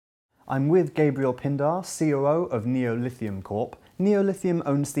I'm with Gabriel Pindar, COO of NeoLithium Corp. NeoLithium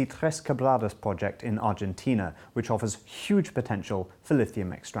owns the Tres Quebradas project in Argentina, which offers huge potential for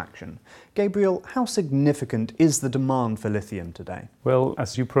lithium extraction. Gabriel, how significant is the demand for lithium today? Well,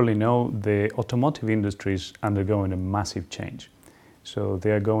 as you probably know, the automotive industry is undergoing a massive change. So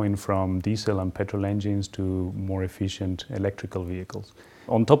they are going from diesel and petrol engines to more efficient electrical vehicles.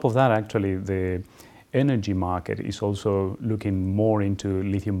 On top of that, actually, the energy market is also looking more into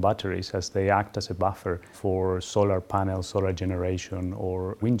lithium batteries as they act as a buffer for solar panels, solar generation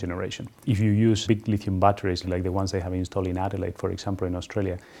or wind generation. If you use big lithium batteries like the ones they have installed in Adelaide, for example, in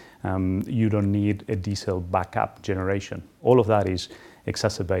Australia, you don't need a diesel backup generation. All of that is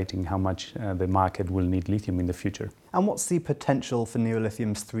exacerbating how much the market will need lithium in the future. And what's the potential for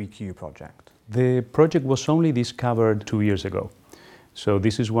NeoLithium's 3Q project? The project was only discovered 2 years ago. So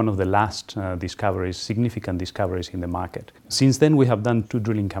this is one of the last significant discoveries in the market. Since then we have done 2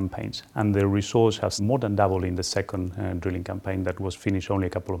 drilling campaigns and the resource has more than doubled in the second drilling campaign that was finished only a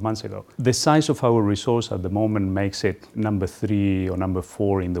couple of months ago. The size of our resource at the moment makes it number 3 or number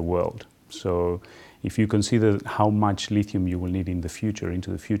 4 in the world. So if you consider how much lithium you will need into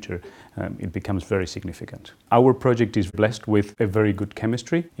the future, it becomes very significant. Our project is blessed with a very good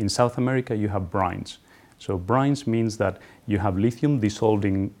chemistry. In South America you have brines. So brines means that you have lithium dissolved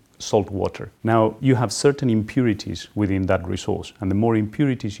in salt water. Now you have certain impurities within that resource, and the more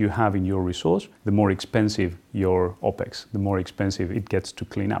impurities you have in your resource, the more expensive your OPEX, the more expensive it gets to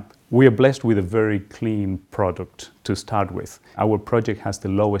clean up. We are blessed with a very clean product to start with. Our project has the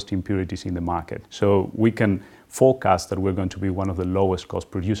lowest impurities in the market, so we can forecast that we're going to be one of the lowest cost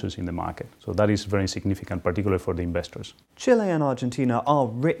producers in the market. So that is very significant, particularly for the investors. Chile and Argentina are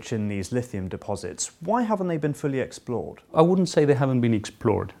rich in these lithium deposits. Why haven't they been fully explored? I wouldn't say they haven't been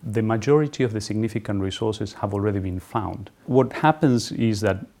explored. The majority of the significant resources have already been found. What happens is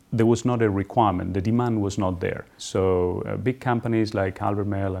that there was not a requirement, the demand was not there. So big companies like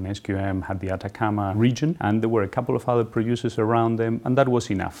Albemarle and SQM had the Atacama region, and there were a couple of other producers around them, and that was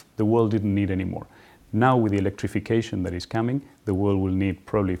enough. The world didn't need any more. Now with the electrification that is coming, the world will need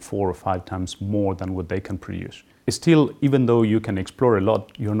probably 4 or 5 times more than what they can produce. Still, even though you can explore a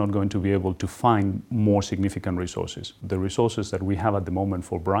lot, you're not going to be able to find more significant resources. The resources that we have at the moment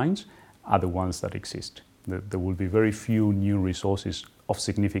for brines are the ones that exist. There will be very few new resources of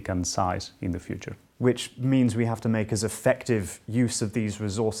significant size in the future. Which means we have to make as effective use of these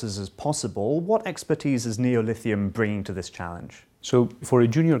resources as possible. What expertise is NeoLithium bringing to this challenge? So for a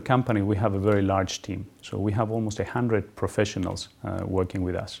junior company, we have a very large team. So we have almost 100 professionals working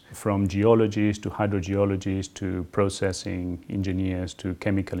with us, from geologists to hydrogeologists to processing engineers to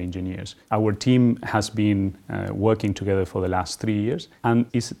chemical engineers. Our team has been working together for the last 3 years and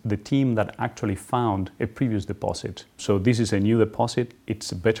is the team that actually found a previous deposit. So this is a new deposit.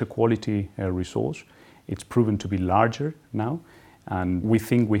 It's a better quality resource. It's proven to be larger now, and we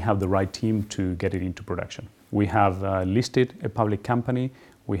think we have the right team to get it into production. We have listed a public company.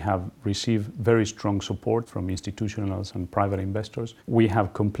 We have received very strong support from institutionals and private investors. We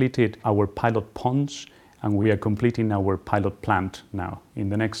have completed our pilot ponds and we are completing our pilot plant now. In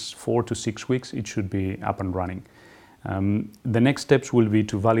the next 4 to 6 weeks, it should be up and running. The next steps will be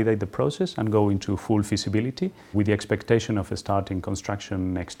to validate the process and go into full feasibility with the expectation of starting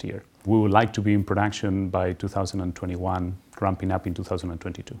construction next year. We would like to be in production by 2021, ramping up in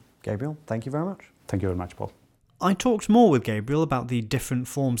 2022. Gabriel, thank you very much. Thank you very much, Paul. I talked more with Gabriel about the different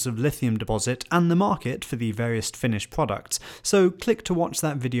forms of lithium deposit and the market for the various finished products, so click to watch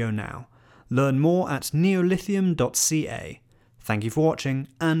that video now. Learn more at neolithium.ca. Thank you for watching,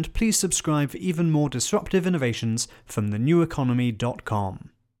 and please subscribe for even more disruptive innovations from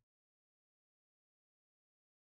theneweconomy.com.